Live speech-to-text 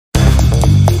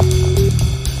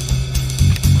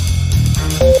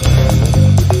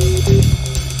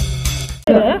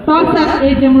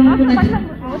रोहित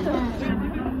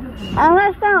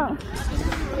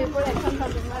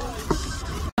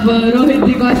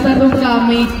जी Costa तुमका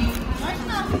आम्ही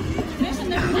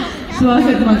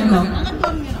स्वागत मागतो.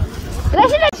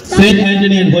 Saint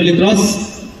Anthony and Holy Cross.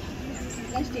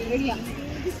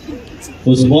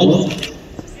 First ball.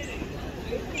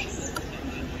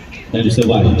 That is a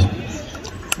wide.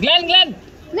 Glenn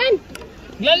ne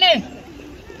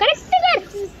correct कर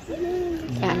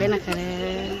चाले ना करे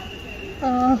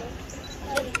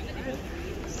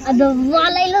अब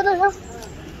वाला इलो तो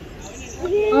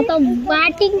तो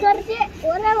बैटिंग करके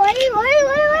ओरे ओए ओए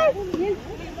ओए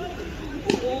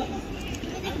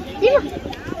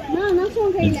ना फोन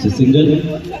कर It's a single.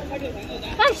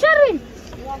 Sharwin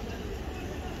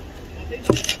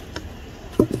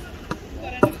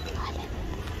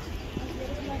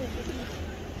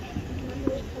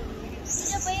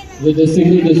With the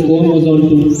single, the score was on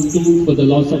to 2 for the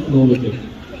loss of no wicket.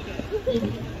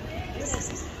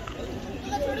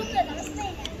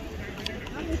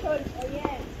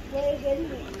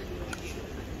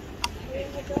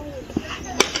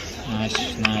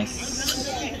 nice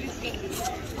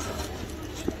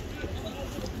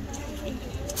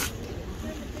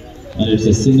And it's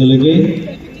a single again.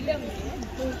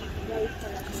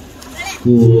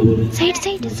 side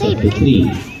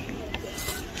 3.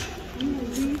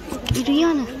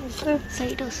 Rihanna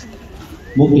side us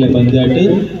मुख्य पंद्याट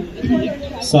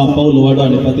सांपाव लोवाडो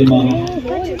आणि प्रतिमा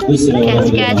दुसऱ्या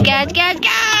catch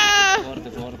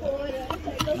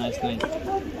nice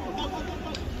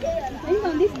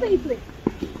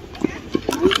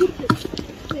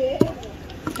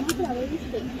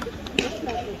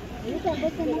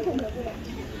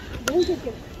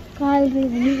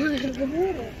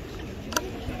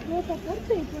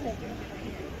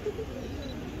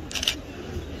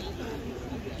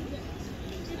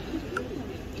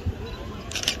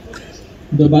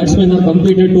The batsmen have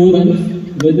completed 2 runs.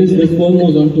 With this, the score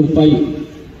was on to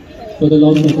 5 for the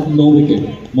loss of no wicket.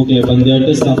 मुख्य पंद्याट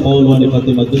सांपाव लोवाडो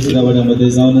प्रतिमा दुसऱ्या वडामध्ये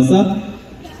जाऊन असा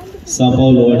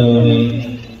सांपाव लोवाडोने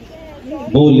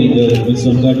bowling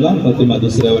विसरून काढला प्रतिमा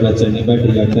दुसऱ्या वडाच्या आणि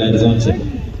बॅटिंग तयार जाऊन शे.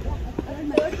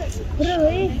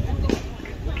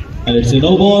 And it's a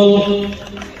no ball.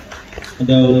 And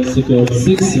they have secured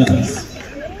 6 runs.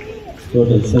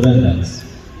 Total 7 runs.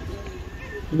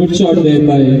 Good shot there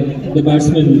by the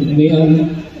batsman Nehal.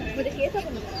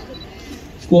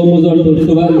 Score was on to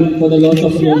 12 for the loss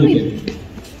of no wicket.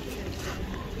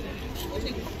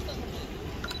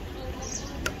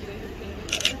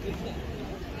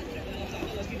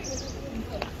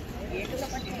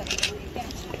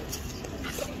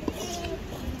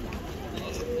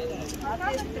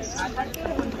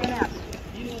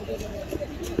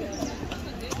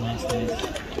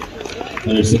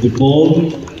 And it's a good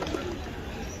ball.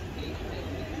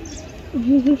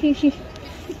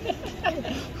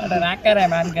 अरे ना करे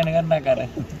man करने ना करे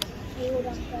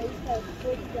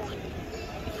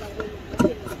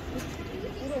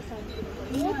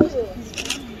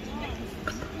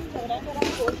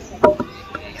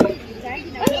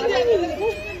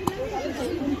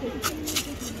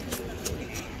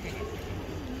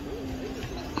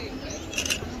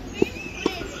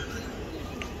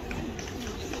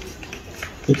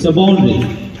It's a boundary.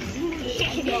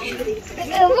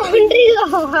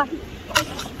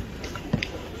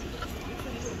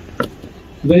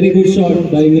 Very good shot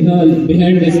by Nehal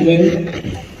behind the square.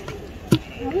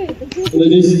 With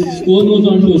this, score was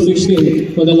on to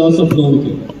 16 for the loss of no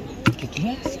wicket.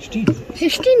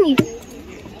 16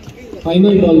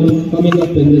 Final ball coming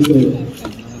up in this over.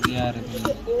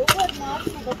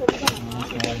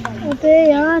 अबे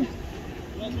यार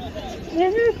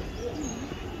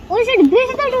ओए set break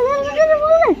का door कर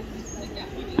बोल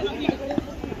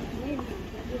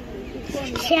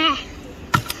छे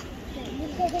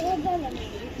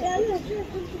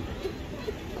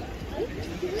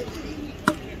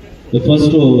The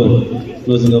first over,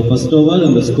 closing of first over,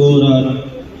 and the score are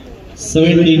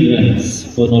 17 runs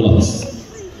for no loss.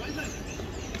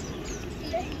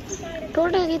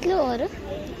 Total कितले over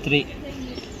 3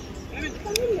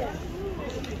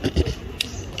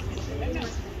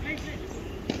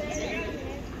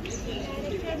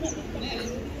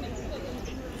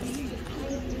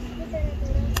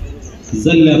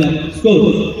 Zalla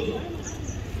score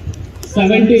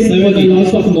 17 for the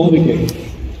loss of no wicket.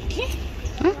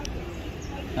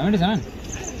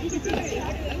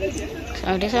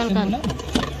 77 का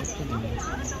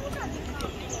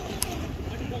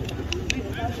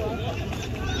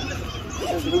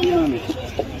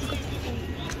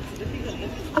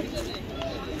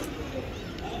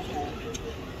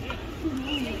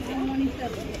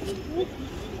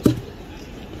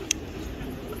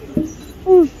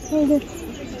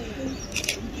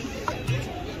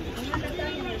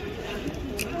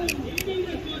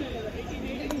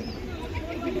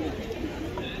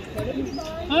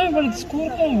score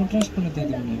काय इंटरेस्ट पडते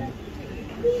तुम्ही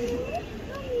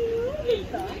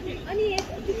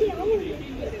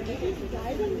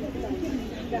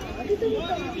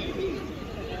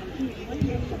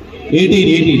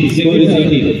 18. Score is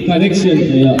 18. Correction.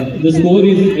 Yeah. The score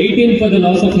is 18 for the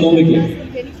loss of no wicket.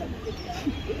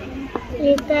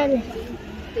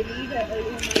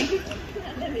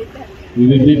 We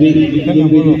will be beginning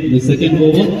with the second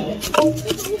over.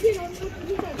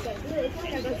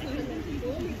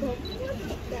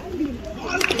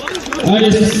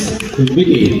 And the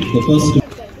wicket, the first.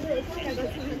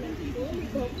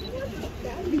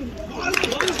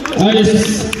 And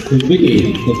the wicket,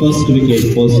 the first wicket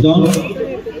was down.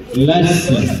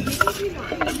 Last one.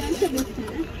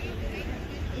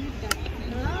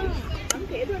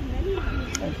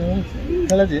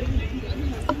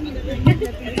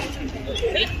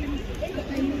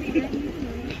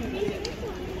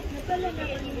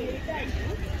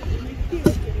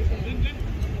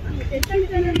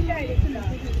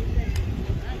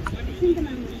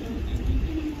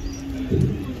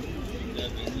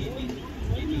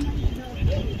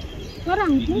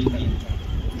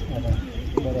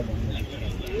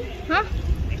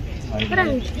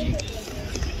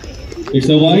 It's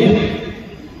a wide.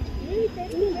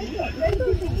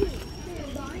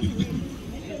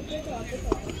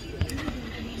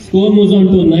 Score moves on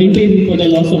to 19 for the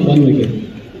loss of 1 wicket.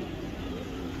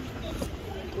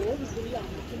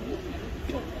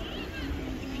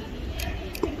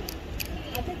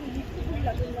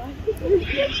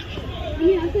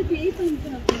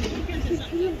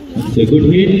 It's a good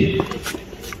hit.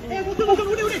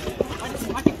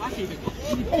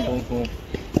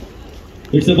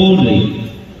 It's a boundary.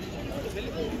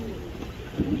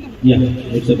 Yeah,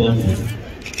 it's a boundary.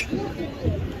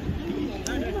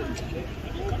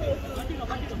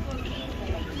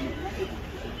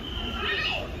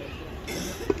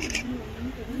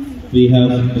 We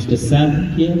have Mr. Sam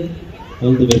here,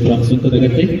 all the way from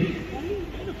Sunkaragate.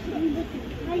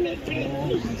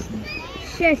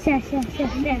 Sure.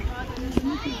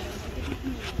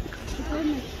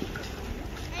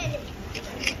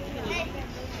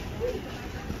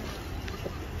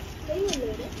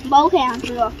 Bố kìa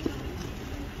chưa?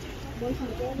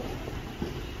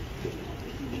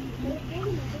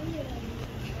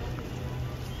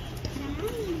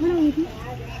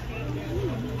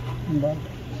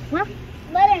 Hả?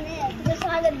 Bữa này nè, tôi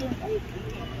xoay lên giùm.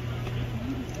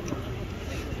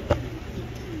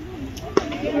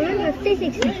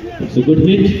 56. It's a good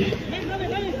hit.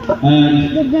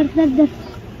 And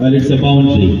well, it's a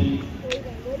boundary.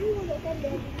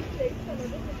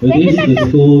 With this, the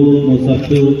score moves up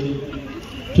to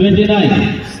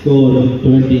 29. Score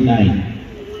 29.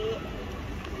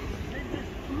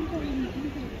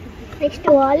 Next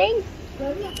to Walling.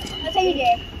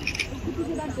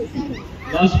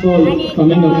 Last ball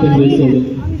coming up in this over.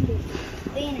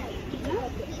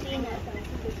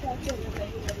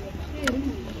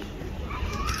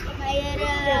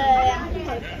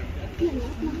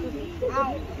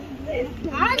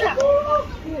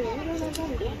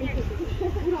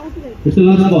 It's the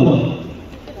last ball.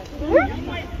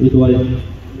 With wide.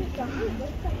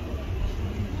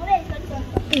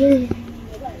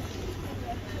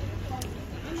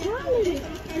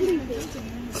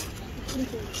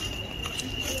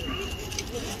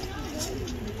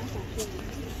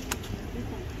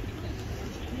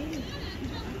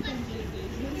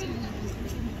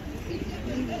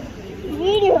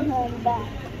 Video on back.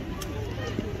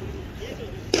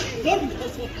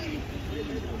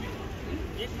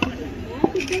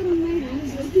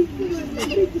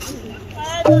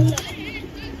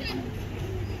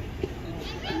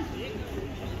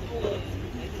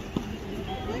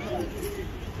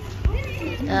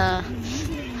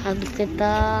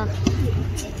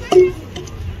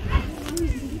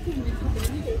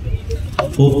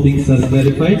 Hope things are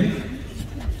clarified.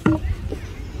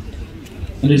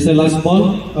 And it's the last ball,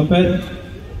 umpire.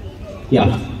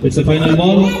 Yeah, it's the final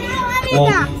ball of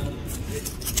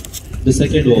the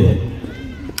second over.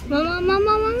 Mama.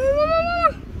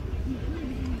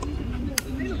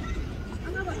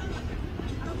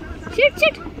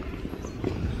 Sit.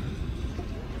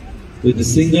 With the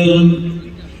single,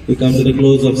 we come to the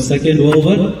close of second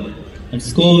over and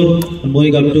score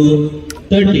moving up to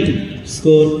 30.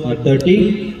 Score at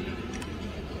 30.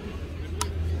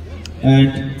 And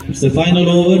it's the final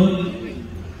over.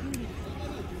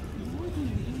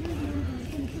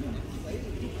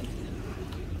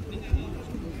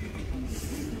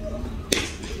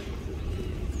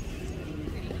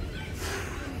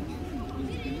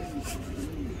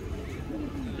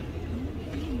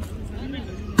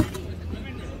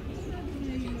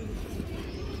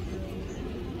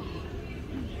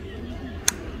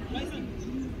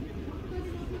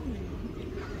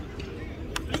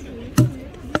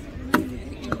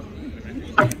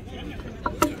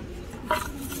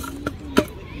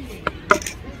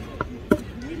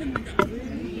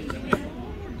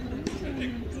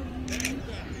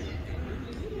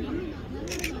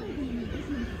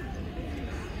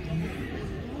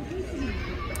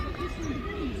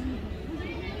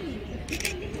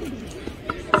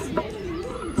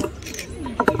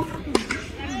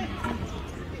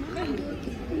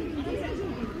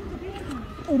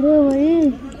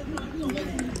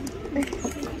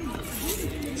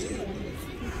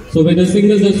 So with the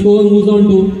singles, the score moves on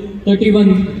to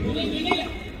 31.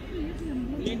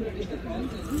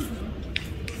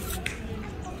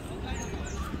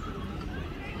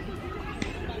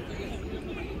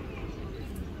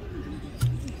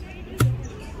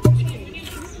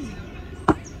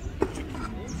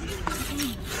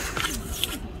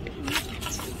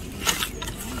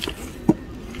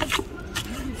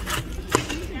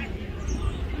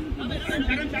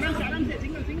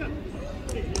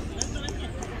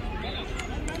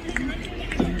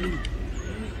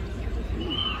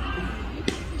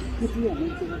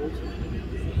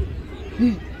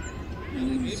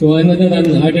 So another run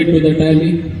added to the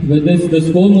tally. With this, the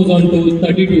score moves on to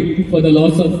 32 for the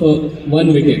loss of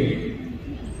 1 wicket.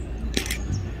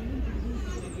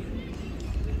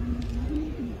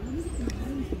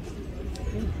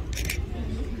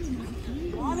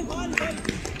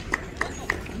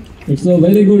 It's a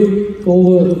very good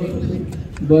over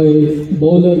by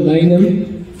bowler Lionel.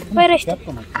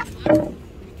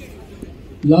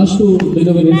 Last two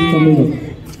deliveries coming up.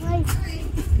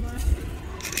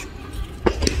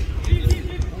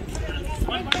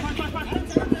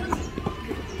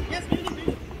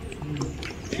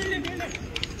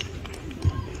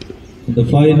 The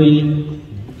final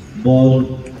ball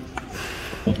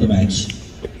of the match,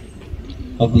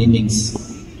 of the innings.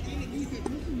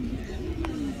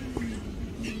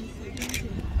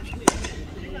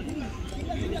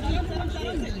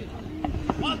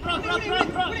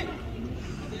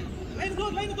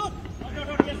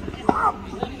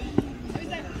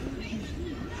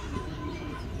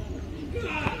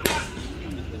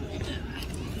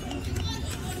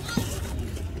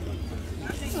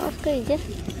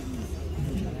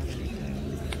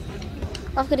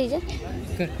 Off करिए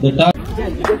The target.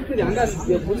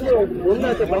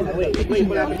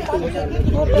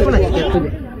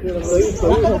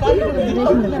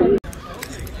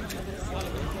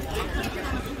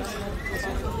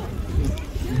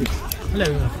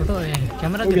 Photo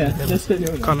camera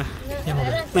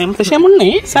मैं तसे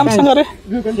नहीं Samsung अरे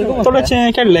थोड़ा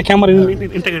क्या ले camera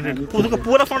integrated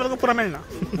पूरा phone का पूरा मैंने ना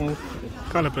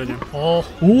काले प्रेजेंट ओ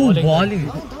बॉलिंग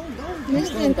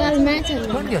कल मैच है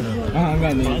हां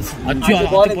गाने अच्छा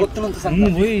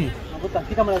वही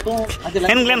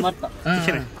ग्लेन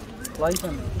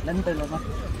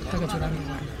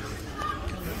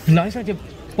लाइसा जे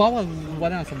पावर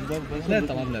बना सब ले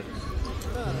तमाम ले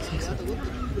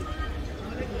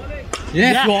ये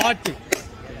शॉट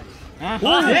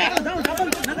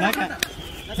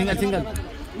सिंगल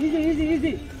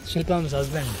इजी शिल्पा में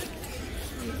हस्बैंड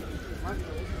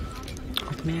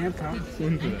मैं था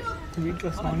वीडियो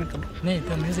साउंड कम नहीं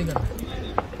तो म्यूजिक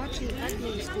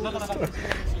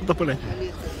तो पड़े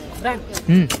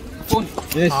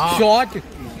ये शॉट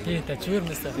ये तस्वीर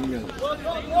मिस्टर सिंगल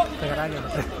तगड़ा गया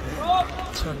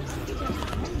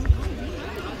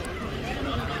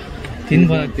तीन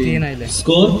बॉल तीन आइले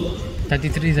Score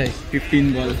 33 है 15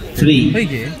 ball 3. भाई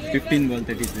के 15 ball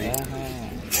 33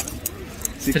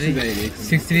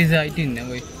 63 से 18 है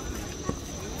वही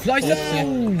फ्लाइट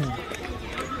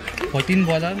 14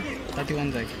 बॉलर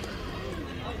 31 है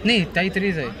नहीं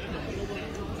 33 है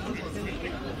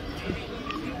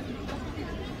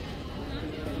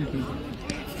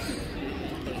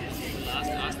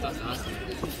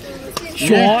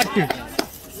शॉट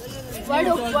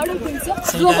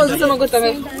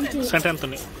सेंट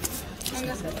एंथनी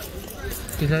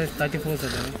किधर 34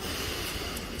 है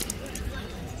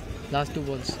last two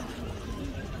balls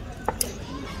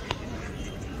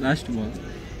last ball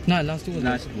ना लास्ट टू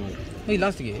last ball वही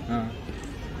लास्ट के हां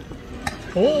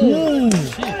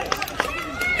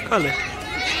काले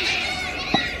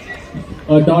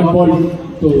a dot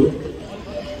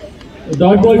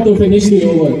ball to finish the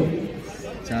over.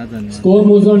 Score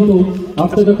moves on to,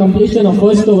 after the completion of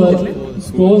first over,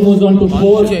 score moves on to 4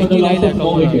 for the loss of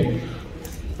 4 wicket.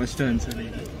 First answer.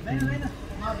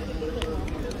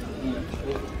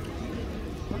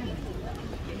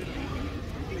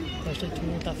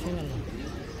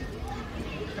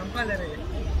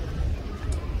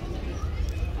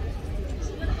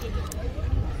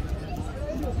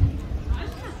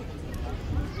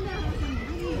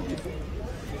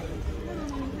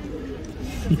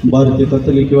 भारतीय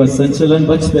कथली किंवा संचलन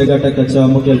बचपे घटकाच्या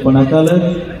मुखेलपणाखाला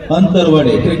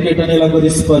अंतरवाडे cricket आणि लागोरी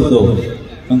स्पर्धो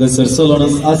हांगासर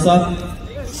चलोनच आसा.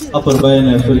 अपर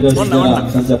बायने फुरगसला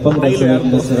तांच्या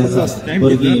पंगडाच्या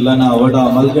भुरगीं ल्हाना व्हडा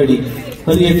मालगडी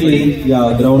हर एकली या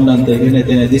ग्राउंडांत हिणे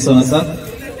तेणे दिसून आसा.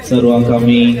 सर्वांक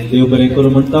आमी देव बरें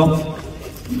करूं म्हणटा.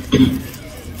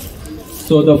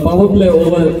 So the power play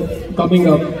over coming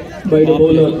up by the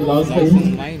bowler last time.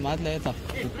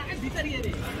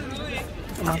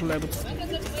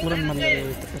 So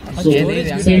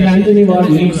St. Anthony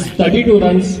Ward needs 32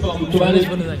 runs from 12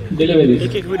 deliveries.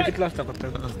 एक वीडियो कितना असता फक्त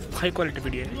हाई क्वालिटी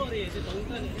वीडियो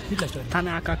थाने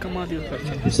आका मादी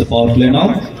It's a power play now.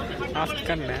 Asked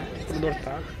करना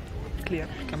दोड़ता क्लियर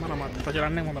कैमरा मारता ताजा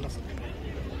रनने mobile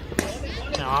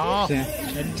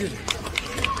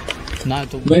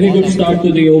Very good start to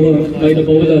the over by the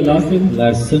bowler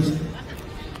Larson.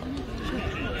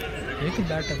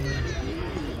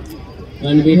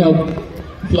 And we have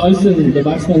Floyson, the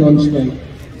batsman, on strike.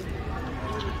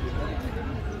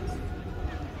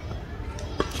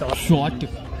 Short.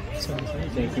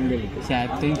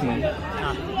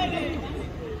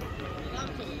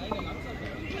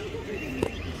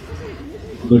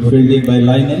 Good fielding by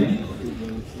Lionel.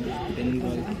 10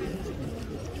 ball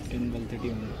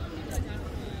 31.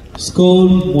 Score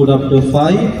moved up to 5.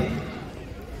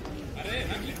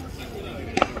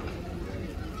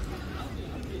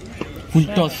 Full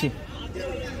toss.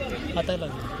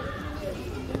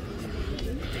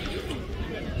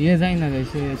 ये जाए ना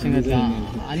जैसे संगत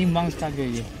आणि बांग start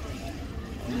करिए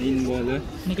 9 ball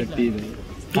 30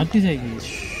 काटती जाएगी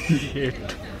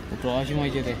क्रॉस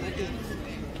माहिती आहे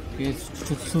ये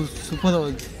सुपर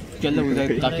केलं उद्या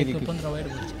टाके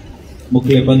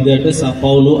मुख्य पंद्याट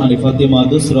सांपावलो आणि फातिमा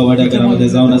दुसऱ्या वाड्याघरामध्ये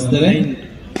जाऊन असणारे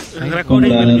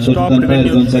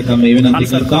झोनच्या कामे विनंती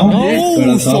करता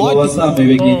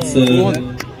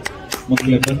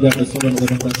मुख्य पंद्याट सोडून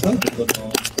करून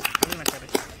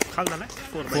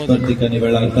ठिकाणी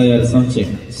वेळा तयार संचे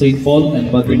Saint Paul and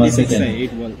Fatima second.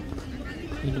 8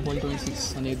 ball 26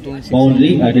 आणि 2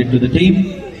 Boundary added to the team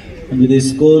and with the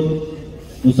score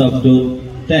was up to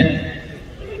 10.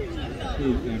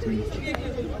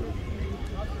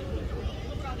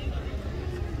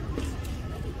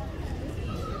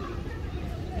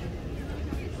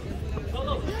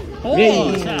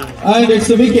 And it's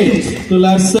a wicket to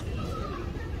Larson.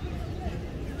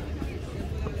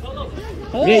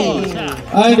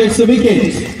 And it's a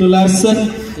wicket to Larson.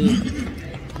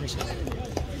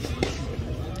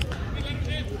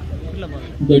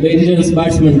 The dangerous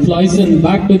batsman Floyson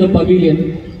back to the pavilion.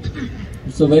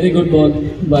 It's a very good ball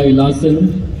by Larson.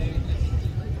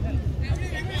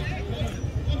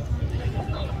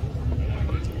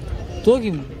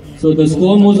 So the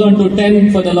score moves on to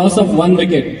 10 for the loss of 1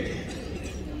 wicket.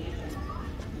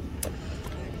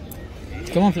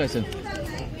 Come on, Floyson.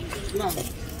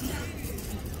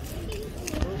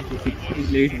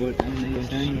 8 ball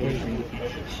 10 ball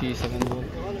 7 ball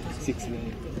 6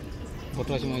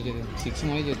 14 माहिती आहे 6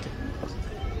 माहिती आहे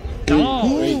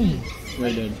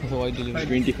well done so wide delivery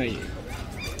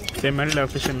 25 same and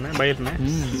official में bite में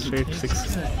straight 6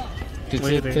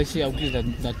 त्याची आउटली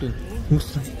that too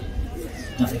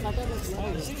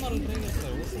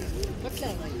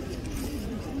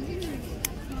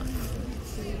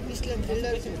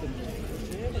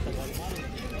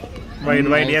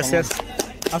wide yes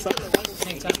असा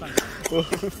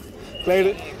Clyde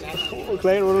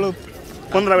ओरलो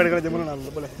 15 वेळ करायचे म्हणून आलो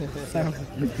बोले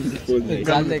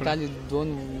काल 2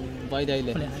 वाईड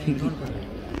आले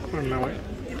ना वाईड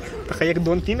तर काही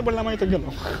 2-3 बळला माहिती गेलो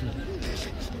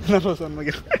नरो सन मग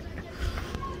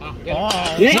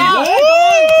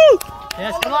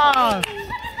yes come on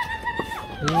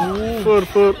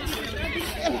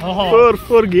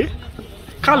 4 गे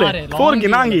खाले 4 गे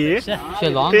नांगी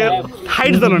ते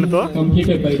हाइट झालो ना तो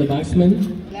Completed by the batsman.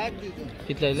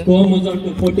 Score moves on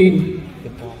to 14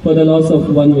 for the loss of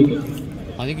 1 wicket.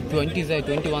 I think 20 is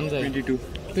 21 is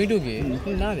 22 गे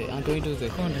ना रे 22 is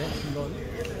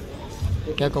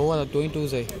क्या कहो 22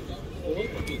 is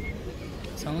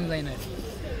समझ जाए ना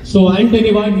So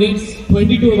Anthony Ward needs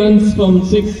 22 runs from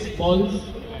 6 balls.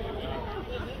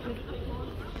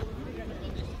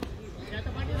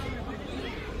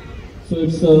 So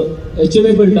it's a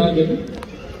achievable target.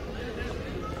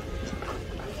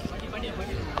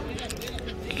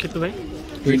 कितना भाई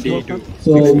 22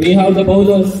 So we have the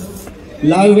bowlers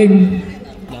Lalvin.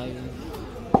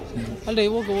 अरे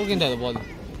वो क्या है ball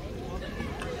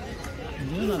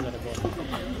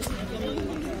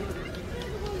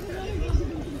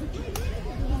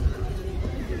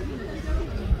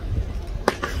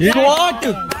What?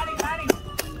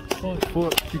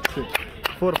 4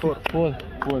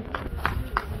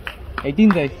 18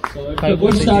 right. So it's a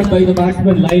good start by the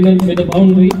batsman Lionel with a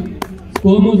boundary.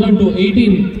 Score moves on to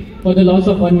 18 for the loss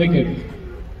of 1 wicket.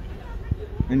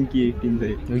 and 18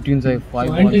 side 18 side 5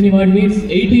 So Anthony Ward needs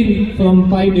 18 from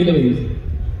 5 deliveries.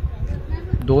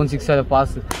 2-6 आहे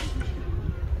पास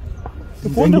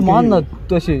कोण मान ना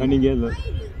तसे आणि गेलं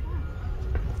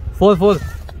 4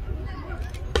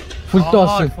 full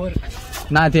toss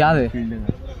नाही ते आले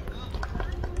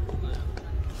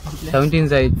 17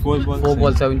 side. 4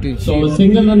 ball 17. So a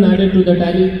single run added to the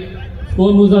tally.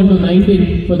 Score moves on to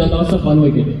 19 for the loss of 1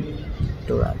 wicket.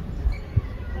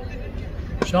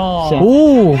 Shot.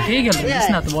 Oh! It's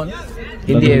not the ball.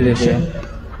 In the air,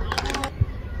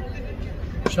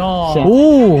 Shot.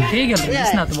 Oh!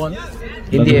 It's not the ball.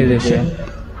 In the air,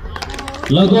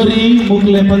 लगोरी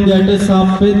मुकले पंद्याट सा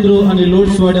Pedro आणि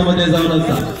loads वाड्यामध्ये जाऊन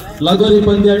असा लगोरी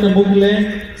पंद्याट मुकले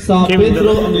सा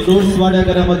Pedro आणि loads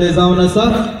वाड्यामध्ये जाऊन असा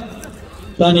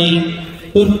तानी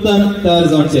तुर्तन तयार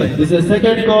जावचे. This is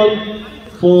second call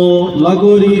for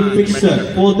Lagori fixture,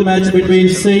 fourth match between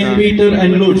Saint Peter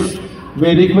and Lutz.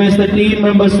 We request the team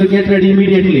members to get ready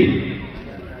immediately.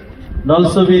 And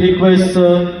also we request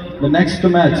the next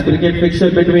match, cricket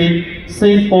fixture between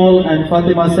Saint Paul and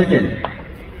Fatima second.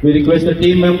 We request the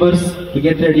team members to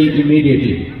get ready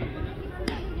immediately.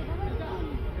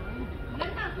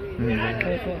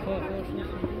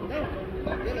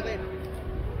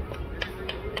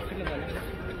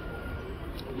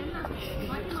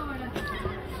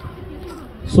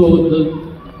 So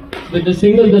with the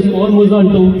single, the score moves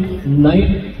on to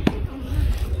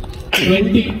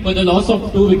 20 for the loss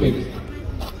of 2 wickets.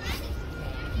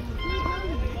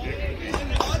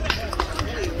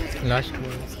 Last ball.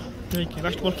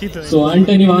 So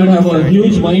Anthony Ward have a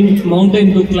huge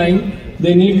mountain to climb.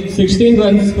 They need 16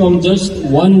 runs from just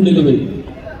one delivery.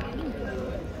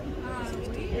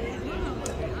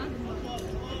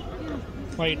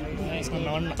 Wait, nice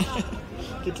one.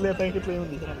 कितले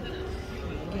होंगी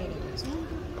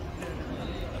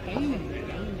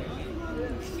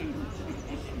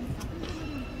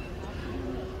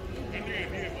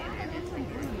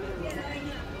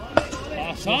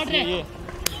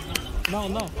No.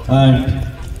 And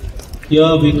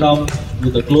here we come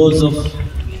with the close of.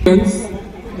 And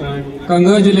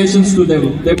congratulations to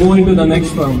them. They move into the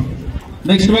next round.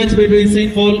 Next match between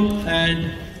Saint Paul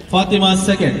and Fatima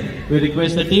second. We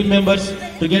request the team members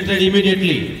to get ready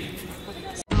immediately.